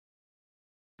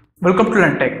Welcome to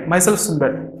LearnTech. Myself Sundar.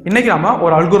 இன்னைக்கு நாம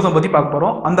ஒரு அல்கோரிதம் பத்தி பார்க்க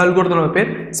போறோம். அந்த அல்கோரிதமோட பேர்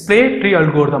Splay tree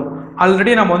algorithm.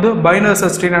 ஆல்ரெடி நம்ம வந்து பைனரி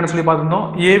சர்ச் ட்ரீ ன்னு சொல்லி பார்த்திருந்தோம்,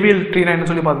 ஏவிஎல் ட்ரீ ன்னு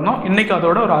சொல்லி பார்த்திருந்தோம். இன்னைக்கு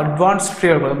அதோட ஒரு அட்வான்ஸ்ட் ட்ரீ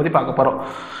அல்கோரிதம் பத்தி பார்க்க போறோம்.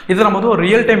 இது நம்ம வந்து ஒரு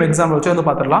ரியல் டைம் எக்ஸாம்பிள் வச்சு வந்து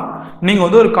பார்த்துடலாம். நீங்க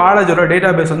வந்து ஒரு காலேஜோட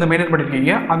டேட்டாபேஸ் வந்து மெயின்டைன்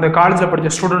பண்ணிருக்கீங்க. அந்த காலேஜ்ல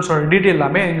படிச்ச ஸ்டூடெண்ட்ஸோட டீடைல்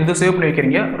எல்லாமே இங்க சேவ் பண்ணி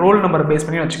வைக்கிறீங்க. ரோல் நம்பர் பேஸ்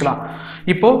பண்ணி வச்சுக்கலாம்.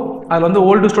 இப்போ அதுல வந்து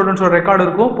ஓல்டு ஸ்டூடெண்ட்ஸோட ரெக்கார்டு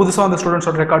இருக்கும், புதுசா வந்த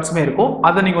ஸ்டூடெண்ட்ஸோட ரெக்கார்ட்ஸுமே இருக்கும்.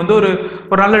 அதை நீங்க வந்து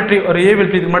ஒரு நல்ல ட்ரீ, ஒரு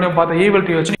ஏவிஎல் ட்ரீ முன்னாடி பார்த்த ஏவிஎல்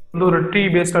ட்ரீ வச்சு வந்து ஒரு ட்ரீ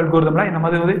பேஸ்ட் அல்கோரிதம்ல இந்த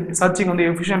மாதிரி வந்து சர்ச்சிங் வந்து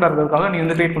எஃபிஷியண்டா இருக்கிறதுக்காக நீங்க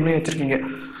வந்து கிரியேட் பண்ணி வச்சிருக்கீங்க.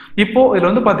 இப்போ இதுல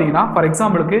வந்து பாத்தீங்கன்னா ஃபார்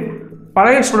எக்ஸாம்பிளுக்கு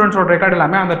பழைய ஸ்டூடெண்ட்ஸோட ரெக்கார்டு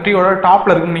எல்லாமே அந்த ட்ரீயோட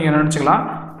டாப்ல இருக்குன்னு நீங்க நினைச்சுக்கலாம்.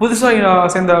 புதுசாக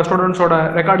சேர்ந்த ஸ்டூடெண்ட்ஸோட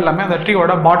ரெக்கார்டு எல்லாமே அந்த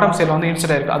ட்ரீயோட பாட்டம் சைடில் வந்து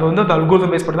இன்ஸ்ட் ஆயிருக்கு. அது வந்து அந்த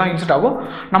அல்கோரிதம் பேஸ் பண்ணி தான் இன்ஸ்ட் ஆகும்.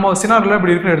 நம்ம சினாரில்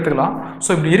இப்படி இருக்குன்னு எடுத்துக்கலாம்.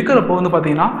 ஸோ இப்படி இருக்கிறப்போ வந்து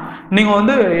பார்த்தீங்கன்னா நீங்கள்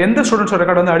வந்து எந்த ஸ்டூடெண்ட்ஸோட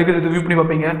ரெக்கார்டு வந்து அடிக்கடி ரிவ்யூ பண்ணி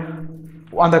பார்ப்பீங்க?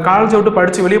 அந்த காலேஜை விட்டு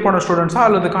படித்து வெளியே போன ஸ்டூடெண்ட்ஸா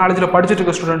அல்லது காலேஜில் படிச்சுட்டு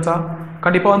இருக்க ஸ்டூடெண்ட்ஸா?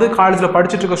 கண்டிப்பாக வந்து காலேஜில்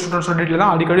படிச்சுட்டு இருக்க ஸ்டூடெண்ட்ஸோட டீட்டெயில்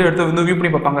தான் அடிக்கடி எடுத்து வந்து வியூ பண்ணி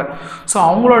பார்ப்பாங்க. ஸோ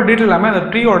அவங்களோட டீட்டெயில் எல்லாமே அந்த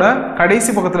ட்ரீயோட கடைசி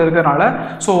பக்கத்தில் இருக்கிறனால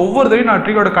ஸோ ஒவ்வொரு தடையும் நான்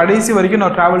ட்ரீயோட கடைசி வரைக்கும்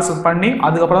நான் ட்ராவல்ஸ் பண்ணி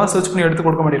அதுக்கப்புறம் தான் சர்ச் பண்ணி எடுத்து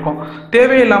கொடுக்க மாட்டேருக்கோம்.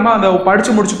 தேவையில்லாமல் அந்த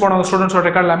படித்து முடிச்சு போன ஸ்டூடெண்ட்ஸோட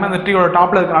ரெக்கார்ட் எல்லாமே அந்த ட்ரீயோட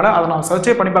டாப்பில் இருக்கிறனால அதை நான்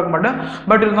சர்ச்சே பண்ணி பார்க்க மாட்டேன்.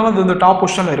 பட் இருந்தாலும் அது வந்து டாப்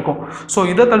பொசிஷனில் இருக்கும். ஸோ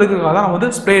இதை தடுக்கிறதுக்காக தான் வந்து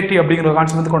ஸ்ப்ளே ட்ரீ அப்படிங்கிற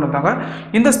கான்செப்ட் வந்து கொண்டு வந்தாங்க.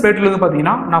 இந்த ஸ்ப்ளே ட்ரீல வந்து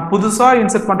பார்த்தீங்கன்னா நான் புதுசாக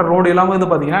இன்செர்ட் பண்ணுற நோடு எல்லாமே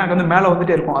வந்து பார்த்தீங்கன்னா எனக்கு வந்து மேலே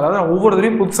வந்துட்டே இருக்கும். அதாவது ஒவ்வொரு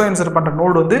தடையும் புதுசாக இன்செர்ட் பண்ணுற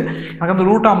நோடு வந்து எனக்கு வந்து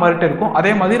ரூட்டாக மாறிட்டே இருக்கும்.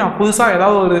 அதே மாதிரி நான் புதுசாக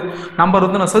ஏதாவது ஒரு நம்பர்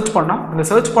வந்து நான் சர்ச் பண்ணால் இந்த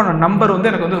சர்ச் பண்ண நம்பர் வந்து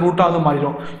எனக்கு வந்து ரூட்டாக வந்து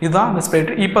மாறிடும். இதுதான் இந்த ஸ்ப்ளே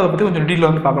ட்ரீ. இப்போ அதை பற்றி கொஞ்சம் டீட்டெயில்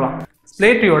வந்து பார்க்கலாம். ஸ்ப்ளே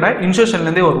ட்ரீயோட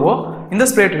இன்சர்ஷன்லேருந்தே வருவோம். இந்த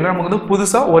ஸ்ப்ளே ட்ரீல நமக்கு வந்து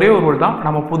புதுசாக ஒரே ஒரு ரூல் தான்,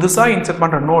 நம்ம புதுசாக இன்சர்ட்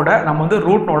பண்ணுற நோடை நம்ம வந்து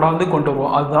ரூட் நோடாக வந்து கொண்டு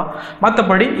வருவோம். அதுதான்.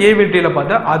 மற்றபடி ஏவிஎல்டியில்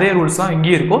பார்த்த அதே ரூல்ஸ் தான்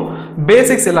இங்கேயும் இருக்கும்.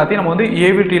 பேசிக்ஸ் எல்லாத்தையும் நம்ம வந்து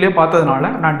ஏவிஎல்டிலே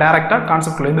பார்த்ததுனால நான் டேரெக்டாக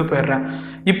கான்செப்ட்லேருந்து போயிடுறேன்.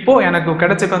 இப்போ எனக்கு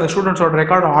கிடைச்சிருக்க அந்த ஸ்டூடெண்ட்ஸோட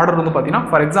ரெக்கார்டு ஆர்டர் வந்து பார்த்தீங்கன்னா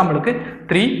ஃபார் எக்ஸாம்பிளுக்கு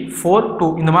 3, 4, 2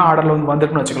 இந்த மாதிரி ஆர்டரில் வந்து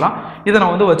வந்துட்டுன்னு வச்சுக்கலாம். இதை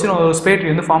நான் வந்து வச்சு நான் ஒரு ஸ்ப்ளே ட்ரீ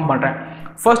வந்து ஃபார்ம் பண்ணுறேன்.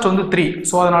 ஃபர்ஸ்ட் வந்து 3,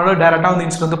 ஸோ அதனால டேரெக்டாக வந்து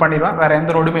இன்ஸ்ட் வந்து பண்ணிடுவேன், வேறு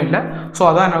எந்த ரோடுமே இல்லை. ஸோ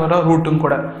அதான் என்னோட ரூட்டும்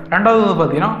கூட. ரெண்டாவது வந்து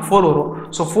பார்த்தீங்கன்னா 4 வரும்.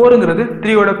 ஸோ 4ங்கிறது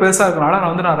 3யோட பெருசாக இருக்கனால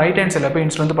நான் ரைட் ஹேண்ட் சைடில் போய்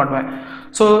இன்ஸ்ட் வந்து பண்ணுவேன்.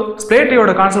 ஸோ ஸ்ப்ளே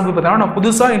ட்ரீயோட கான்செப்ட் பார்த்தீங்கன்னா நான்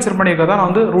புதுசாக இன்ஸ்ட் பண்ணியிருக்கதான் நான்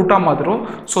வந்து ரூட்டாக மாற்றிடும்.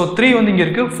 ஸோ 3 வந்து இங்கே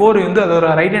இருக்குது, 4 வந்து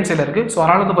அதோட ரைட் ஹேண்ட் சைடில் இருக்குது. ஸோ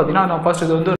அதனால வந்து பார்த்தீங்கன்னா நான் ஃபர்ஸ்ட்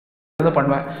இது வந்து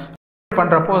பண்ணுவேன்.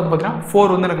 பண்ணுறப்போ வந்து பார்த்தீங்கன்னா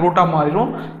 4 வந்து எனக்கு ரூட்டாக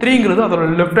மாறிடும், 3ங்கிறது அதோட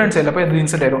லெஃப்ட் ஹேண்ட் சைடில் போய் அது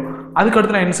இன்சர்ட் ஆயிடும்.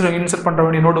 அதுக்கடுத்து நான் இன்சர்ட் பண்ணுற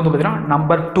வேண்டிய நோட் வந்து பார்த்தீங்கன்னா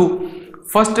நம்பர் 2.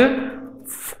 ஃபர்ஸ்ட்டு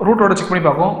ரூட்டோட செக் பண்ணி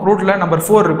பார்க்கும். ரூட்டில் நம்பர்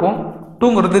 4 இருக்கும்.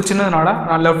 2ங்கிறது சின்னதுனால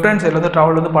நான் லெஃப்ட் ஹேண்ட் சைடில் வந்து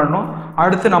ட்ராவல் வந்து பண்ணணும்.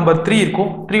 அடுத்து நம்பர் 3 இருக்கும்.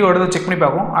 3யோட செக் பண்ணி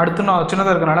பார்க்கும். அடுத்து நான்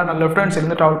சின்னதாக இருக்கனால நான் லெஃப்ட் ஹேண்ட்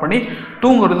சைட்லேருந்து ட்ராவல் பண்ணி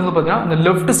 2ங்கிறது வந்து பார்த்தீங்கன்னா இந்த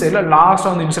லெஃப்ட் சைடில்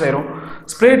லாஸ்ட்டாக வந்து இன்சர்ட் ஆயிடும்.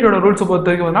 ஸ்ப்ளே ட்ரீயோட ரூல்ஸை பொறுத்த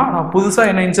வரைக்கும் நான்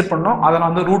புதுசாக என்ன இன்சர்ட் பண்ணணும் அதை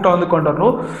நான் வந்து ரூட்டாக வந்து கொண்டு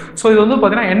வரணும். ஸோ இது வந்து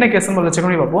பார்த்தீங்கன்னா என்ன கேஸ் நம்ம செக்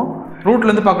பண்ணி பார்ப்போம்.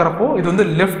 ரூட்லேருந்து பார்க்குறப்போ இது வந்து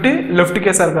லெஃப்ட்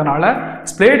கேஸாக இருக்கிறதுனால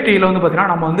ஸ்ப்ளே ட்ரீயில் வந்து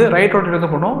பார்த்தீங்கன்னா நம்ம வந்து ரைட் ரோட்டரி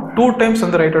வந்து பண்ணுவோம். 2 டைம்ஸ்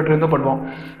வந்து ரைட் ரோட்டரி வந்து பண்ணுவோம்.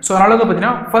 ஸோ அதனால வந்து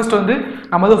பார்த்தீங்கன்னா ஃபர்ஸ்ட் வந்து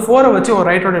நம்ம வந்து 4 வச்சு ஒரு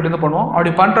ரைட் ரோட்டரி வந்து பண்ணுவோம்.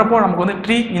 அப்படி பண்ணுறப்போ நமக்கு வந்து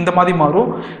ட்ரீ இந்த மாதிரி மாறும்.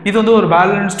 இது வந்து ஒரு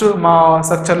பேலன்ஸ்டு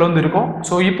ஸ்ட்ரக்சரில் வந்து இருக்கும்.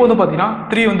 ஸோ இப்போ வந்து பார்த்தீங்கன்னா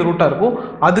 3 வந்து ரூட்டாக இருக்கும்.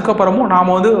 அதுக்கப்புறமும்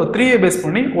நாம் வந்து 3ஐ பேஸ்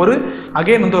பண்ணி ஒரு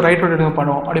அகைன் வந்து ஒரு ரைட் ரோட்டரி வந்து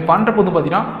பண்ணுவோம். அப்படி பண்ணுறப்போ வந்து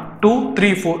பார்த்தீங்கன்னா 2, 3,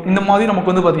 4 இந்த மாதிரி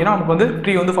நமக்கு வந்து பார்த்தீங்கன்னா நமக்கு வந்து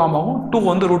ட்ரீ வந்து ஃபார்ம் ஆகும். 2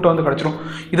 வந்து ரூட்டாக வந்து கிடச்சிடும்.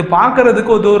 இது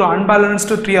பார்க்கறதுக்கு ஒரு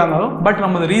அன்பேலன்ஸ்டு ட்ரீயாக இருந்தாலும் பட்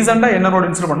நம்ம ரீசெண்டாக என்ன ரோடு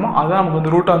இன்ஸ்டால் பண்ணணும் அதான் நமக்கு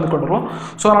வந்து ரூட்டாக வந்து கொண்டு வருவோம்.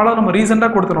 ஸோ அதனால் நம்ம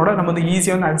ரீசெண்டாக கொடுத்தனோட நம்ம வந்து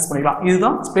ஈஸியாக வந்து ஆக்சஸ் பண்ணிக்கலாம்.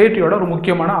 இதுதான் ஸ்ப்ளே ட்ரீயோட ஒரு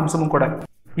முக்கியமான அம்சமும் கூட.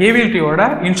 ஏவிஎல்டியோட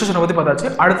இன்ஸ்ட்ரக்ஷனை பற்றி பார்த்தாச்சு.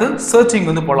 அடுத்து சர்ச்சிங்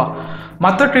வந்து போகலாம்.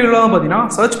 மற்ற ட்ரீலாம் பார்த்தீங்கன்னா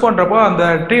சர்ச் பண்ணுறப்போ அந்த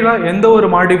ட்ரீல எந்த ஒரு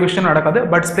மாடிஃபிகேஷன் நடக்காது.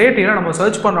 பட் ஸ்ப்ளே ட்ரீல நம்ம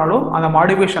சர்ச் பண்ணாலும் அந்த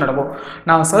மாடிஃபிகேஷன் நடக்கும்.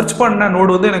 நான் சர்ச் பண்ண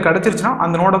நோடு வந்து எனக்கு கிடச்சிருச்சுன்னா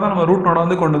அந்த நோடை தான் நம்ம ரூட் நோட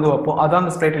வந்து கொண்டு வந்து வைப்போம். அதான்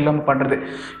அந்த ஸ்ப்ளே ட்ரீல நம்ம பண்ணுறது.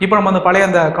 இப்போ நம்ம அந்த பழைய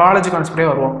அந்த காலேஜ் கான்செப்டே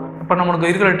வருவோம். இப்போ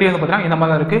நமக்கு இருக்கிற ட்ரீ வந்து பார்த்தீங்கன்னா இந்த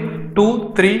மாதிரி தான் இருக்குது. 2,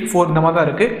 3, 4 இந்த மாதிரி தான்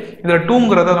இருக்குது. இதில்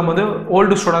 2ங்கிறத நம்ம வந்து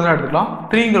ஓல்டு ஸ்டூடெண்ட் தான் எடுத்துக்கலாம்,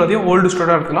 3ங்கிறதையும் ஓல்டு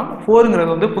ஸ்டூடெண்ட் எடுத்துக்கலாம், 4ங்கிறது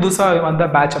வந்து புதுசாக வந்த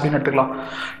பேட்ச் அப்படின்னு எடுத்துக்கலாம்.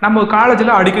 நம்ம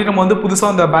காலேஜில் அடிக்கடி நம்ம வந்து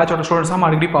புதுசாக அந்த பேட்சோட ஸ்டூடெண்ட்ஸ் நம்ம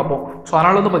அடிக்கடி பார்ப்போம். ஸோ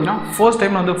அதனால் வந்து பார்த்தீங்கன்னா ஃபர்ஸ்ட்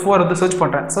டைம் நான் வந்து 4 வந்து சர்ச்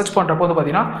பண்ணுறேன். சர்ச் பண்ணுறப்போ வந்து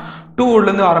பார்த்தீங்கன்னா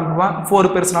 2லேருந்து ஆரம்பிப்பேன்.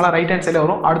 4 பெருசுனால ரைட் ஹேண்ட் சைடில்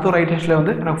வரும். அடுத்த ரைட் ஹேண்ட் சைடில்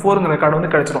வந்து எனக்கு 4ங்கிற ரெக்கார்டு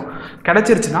வந்து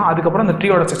கிடச்சிருச்சுன்னா அதுக்கப்புறம் அந்த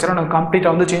ட்ரீயோட ஸ்ட்ரக்சரை எனக்கு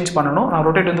கம்ப்ளீட்டாக வந்து சேஞ்ச் பண்ணணும், நான்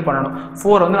ரொட்டேட் வந்து பண்ணணும்.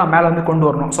 4 வந்து நான் மேலே வந்து கொண்டு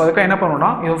வரணும். ஸோ அதுக்காக என்ன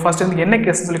பண்ணணும்னா இது ஃபர்ஸ்ட் வந்து என்ன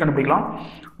கேஸ் சொல்லி கண்டுபிடிக்கலாம்.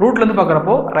 ரூட்லேருந்து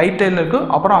பார்க்குறப்போ ரைட் சைடில் இருக்குது,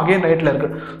 அப்புறம் அகைன் ரைட்டில்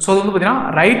இருக்குது. ஸோ அது வந்து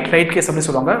பார்த்தீங்கன்னா ரைட் கேஸ் அப்படின்னு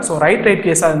சொல்லுவாங்க. ஸோ ரைட்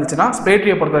கேஸாக இருந்துச்சுன்னா ஸ்ப்ளே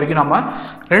ட்ரீயை பொறுத்த வரைக்கும் நம்ம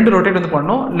 2 ரொட்டேட் வந்து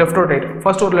பண்ணணும். லெஃப்ட் ரொட்டேட்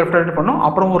ஃபர்ஸ்ட் ஒரு லெஃப்ட் ரொட்டேட் பண்ணணும்,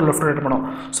 அப்புறம் ஒரு லெஃப்ட் ரொட்டேட் பண்ணணும்.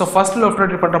 ஸோ ஃபர்ஸ்ட் லெஃப்ட்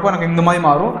ரொட்டேட் பண்ணுறப்போ எனக்கு இந்த மாதிரி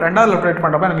மாறும், ரெண்டாவது லெஃப்ட் ரொட்டேட்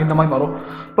பண்ணுறப்போ எனக்கு இந்த மாதிரி மாறும்.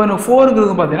 இப்போ எனக்கு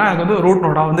 4ங்கிறது பார்த்தீங்கன்னா எனக்கு வந்து ரூட்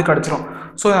நோடாக வந்து கிடச்சிரும்.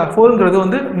 ஸோ 4ங்கிறது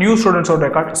வந்து நியூ ஸ்டூடெண்ட்ஸோட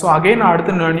ரெக்கார்ட். ஸோ அகைன் நான்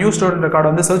அடுத்து நியூ ஸ்டூடெண்ட்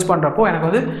ரெக்கார்டு வந்து சர்ச் பண்ணுறப்போ எனக்கு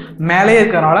வந்து மேலே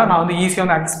இருக்கிறனால நான் வந்து ஈஸியாக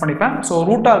வந்து ஆக்சஸ் பண்ணிப்பேன். ஸோ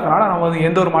ரூட்டாக இருக்கிறனால நம்ம வந்து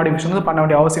எந்த ஒரு மாடிஃபிகேஷன் வந்து பண்ண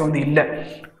வேண்டிய அவசியம் வந்து இல்லை.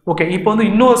 ஓகே, இப்போ வந்து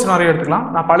இன்னொரு சினாரியோ எடுத்துக்கலாம்.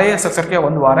 நான் பழைய ஸ்ட்ரக்சருக்கே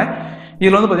வந்து வரேன்.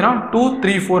 இதில் வந்து பார்த்தீங்கன்னா 2,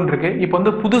 3, 4 இருக்குது. இப்போ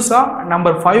வந்து புதுசாக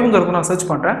நம்பர் 5ங்கிறது நான் சர்ச்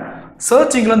பண்ணுறேன்.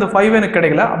 சர்ச்சிங்கில் இந்த 5 எனக்கு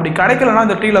கிடைக்கல, அப்படி கிடைக்கலன்னா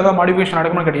இந்த ட்ரீல ஏதாவது மாடிஃபிகேஷன்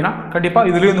நடக்கும்னு கேட்டிங்கன்னா கண்டிப்பாக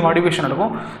இதுலேயும் இந்த மாடிஃபிகேஷன்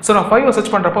நடக்கும். ஸோ நான் 5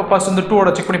 சர்ச் பண்ணுறப்போ ஃபர்ஸ்ட் வந்து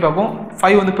 2 செக் பண்ணி பார்க்கும்,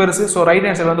 5 வந்து பெருசு, ஸோ ரைட்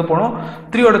ஹேண்ட் சைடில் வந்து போகணும்.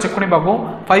 3 செக் பண்ணி பார்க்கும்,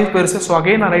 5 பெருசு, ஸோ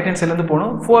அகைன் நான் ரைட் ஹேண்ட் சைட்லேருந்து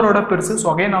போகணும். 4 பெருசு, ஸோ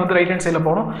அகைன் நான் வந்து ரைட் ஹேண்ட் சைடில்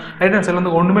போகணும். ரைட் ஹேண்ட் சைடில்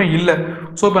வந்து ஒன்றுமே இல்லை.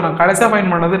 ஸோ இப்போ நான் கடைசியாக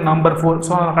ஃபைண்ட் பண்ணது நம்பர் 4.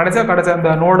 ஸோ நான் கடைசியாக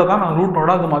அந்த நோடை தான் நான் ரூட்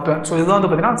நோடாக அது மாற்றுவேன். ஸோ இதுதான் வந்து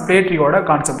பார்த்தீங்கன்னா ஸ்ப்ளே ட்ரீயோட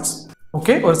கான்செப்ட்ஸ்.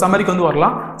 ஓகே, ஒரு சம்மரிக்கு வந்து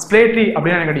வரலாம். ஸ்ப்ளே ட்ரீ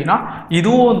அப்படின்னு கேட்டிங்கன்னா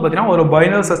இதுவும் வந்து பார்த்தீங்கன்னா ஒரு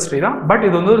பைனரி சர்ச் ட்ரீ தான். பட்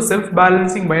இது வந்து ஒரு self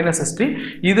balancing binary search tree.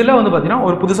 இதில் வந்து பார்த்தீங்கன்னா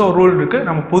ஒரு புதுசாக ஒரு ரூல் இருக்குது.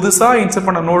 நம்ம புதுசாக இன்சர்ட்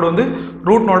பண்ண நோடு வந்து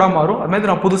ரூட் நோடாக மாறும்.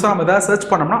 அதுமாதிரி நம்ம புதுசாக நம்ம எதாவது சர்ச்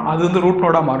பண்ணோம்னா அது வந்து ரூட்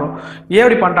நோடாக மாறும். ஏன்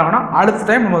அப்படி பண்ணிட்டாங்கன்னா அடுத்த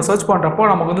டைம் நம்ம சர்ச் பண்ணுறப்போ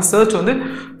நமக்கு வந்து சர்ச் வந்து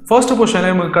ஃபர்ஸ்ட்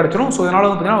பொசிஷன்லேயே நமக்கு கிடச்சிரும். ஸோ இதனால்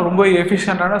வந்து பார்த்தீங்கன்னா ரொம்ப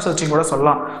எஃபிஷியன்ட்டான சர்ச்சிங் கூட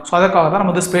சொல்லலாம். ஸோ அதுக்காக தான்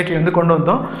நம்ம வந்து ஸ்ப்ளே ட்ரீ வந்து கொண்டு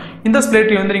வந்தோம். இந்த ஸ்ப்ளே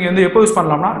ட்ரீ வந்து நீங்கள் வந்து எப்போ யூஸ்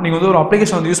பண்ணலாம்னா, நீங்கள் வந்து ஒரு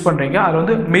அப்ளிகேஷன் வந்து யூஸ் பண்ணுறீங்க, அதில்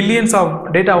வந்து மில்லியன்ஸ் ஆஃப்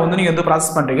டேட்டா வந்து நீங்கள் வந்து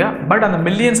ப்ராசஸ் பண்ணுறீங்க. பட் அந்த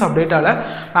மில்லியன்ஸ் ஆஃப் டேட்டாவில்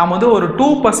நாம் வந்து ஒரு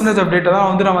 2% ஆஃப் டேட்டா தான்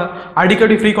வந்து நம்ம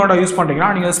அடிக்கடி ஃப்ரீக்வெண்ட்டாக யூஸ் பண்ணுறீங்கன்னா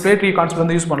நீங்கள் ஸ்ப்ளே ட்ரீ கான்செப்ட்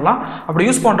வந்து யூஸ் பண்ணலாம். அப்படி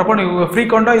யூஸ் பண்ணுறப்போ நீங்கள்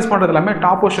ஃப்ரீக்வெண்ட்டாக யூஸ் பண்ணுறது எல்லாமே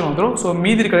டாப் பொசிஷன் வந்துடும். ஸோ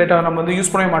மீதி இருக்க டேட்டா நம்ம வந்து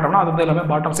யூஸ் பண்ணவே மாட்டோம்னா அது வந்து எல்லாமே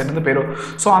பாட்டம் சைடு வந்து போயிடும்.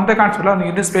 ஸோ அந்த கான்செப்ட்டில்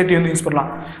நீங்கள் வந்து ஸ்ப்ளே ட்ரீ வந்து யூஸ்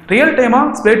பண்ணலாம். ரியல் டைமாக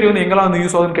ஸ்ப்ளே ட்ரீ வந்து எங்கெல்லாம் வந்து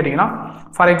யூஸ் ஆகுதுன்னு கேட்டிங்கன்னா,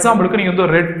 ஃபார் எக்ஸாம்பிளுக்கு நீங்கள் வந்து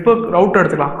ஒரு ரெட்பர்க் ரவுட்டர்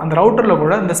எடுத்துக்கலாம். அந்த ரவுட்டரில்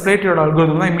கூட இந்த ஸ்ப்ளே ட்ரீயோட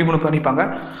அல்கோரிதம் தான் இம்ப்ளிமெண்ட் பண்ணிப்பாங்க.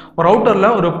 ஒரு ரவுட்டரில்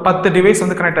ஒரு 10 டிவைஸ்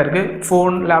வந்து கனெக்ட் ஆயிருக்கு,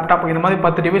 ஃபோன், லேப்டாப், இந்த மாதிரி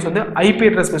 10 டிவைஸ் வந்து ஐபி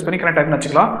அட்ரஸ் பேஸ் பண்ணி கனெக்ட் ஆகிருக்குன்னு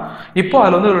வச்சுக்கலாம். இப்போ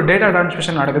அதில் வந்து ஒரு டேட்டா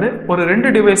ட்ரான்ஸ்மிஷன் நடக்குது. ஒரு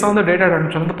 2 டிவைஸாக வந்து டேட்டா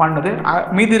ட்ரான்ஸ்மிஷன் வந்து பண்ணுது.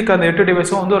 மீதி இருக்க அந்த 8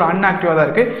 டிவைஸும் வந்து ஒரு அன்ஆக்டிவாக தான்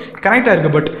இருக்குது, கனெக்ட்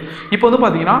ஆயிருக்கு. பட் இப்போ வந்து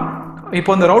பார்த்தீங்கன்னா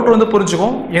இப்போ இந்த ரவுட்டர் வந்து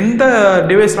புரிஞ்சுக்கும் எந்த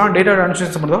டிவைஸ்லாம் டேட்டா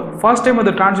ட்ரான்ஸ்மிஷன் பண்ணுறதோ ஃபர்ஸ்ட் டைம்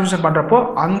அது ட்ரான்ஸ்மிஷன் பண்ணுறப்போ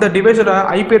அந்த டிவைஸோட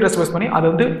ஐபி அட்ரஸ் பேஸ் பண்ணி அதை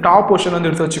வந்து டாப் பொசிஷன் வந்து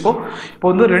எடுத்து வச்சுக்கோ. இப்போ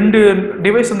வந்து 2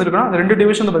 டிவைஸ் வந்து இருக்குன்னா அந்த 2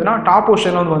 டிவைஸ் வந்து பார்த்தீங்கன்னா டாப்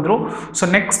பொசிஷனில் வந்து வந்துடும். So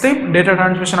next time data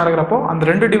transmission நடக்கிறப்போ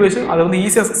அந்த 2 டிவைஸும் அதை வந்து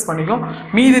ஈஸியாக அக்சஸ் பண்ணிக்கும்.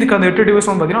 மீதி இருக்க அந்த 8 டிவைஸ்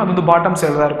வந்து பார்த்தீங்கன்னா அது வந்து பாட்டம்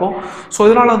சைடில் தான் இருக்கும். ஸோ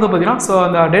இதனால் வந்து பார்த்தீங்கன்னா ஸோ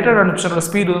அந்த டேட்டா ட்ரான்ஸ்மிஷனோட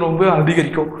ஸ்பீட் வந்து ரொம்ப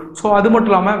அதிகரிக்கும். ஸோ அது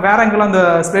மட்டும் இல்லாமல் வேற எங்கெல்லாம் அந்த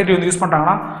ஸ்ப்ளே ட்ரீ வந்து யூஸ்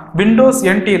பண்ணுறாங்கன்னா, Windows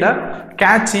NTயில்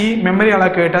catchy, memory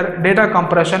allocator, data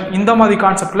compression, இந்த மாதிரி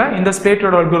கான்செப்டில் இந்த ஸ்ப்ளே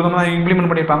ட்ரீயோட அல்கோரிதம் தான் இம்ப்ளிமெண்ட்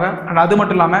பண்ணியிருப்பாங்க. அண்ட் அது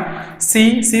மட்டும் இல்லாமல்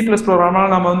C++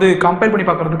 ப்ரோக்ராம்லாம் நம்ம வந்து கம்பைல் பண்ணி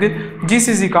பார்க்குறதுக்கு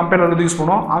GCC கம்பைலர் வந்து யூஸ்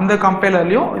பண்ணுவோம். அந்த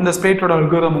கம்பைலர்லையும் இந்த ஸ்ப்ளே ட்ரீயோட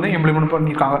அல்கோரிதம் வந்து இம்ப்ளிமெண்ட்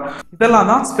பண்ணியிருக்காங்க.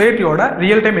 இதெல்லாம் தான் ஸ்ப்ளே ட்ரீயோட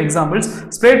ரியல் டைம் எக்ஸாம்பிள்ஸ்.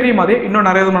 ஸ்ப்ளே ட்ரீ மாதிரி இன்னும்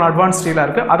நிறைய விதமான அட்வான்ஸ் ட்ரீலாம்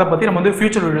இருக்குது. அதை பற்றி நம்ம வந்து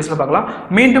ஃபியூச்சர் வீடியோஸில் பார்க்கலாம்.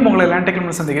 மீண்டும் உங்களை லேண்ட்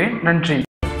டெக்னிக்கல் சந்திக்கிறேன். நன்றி.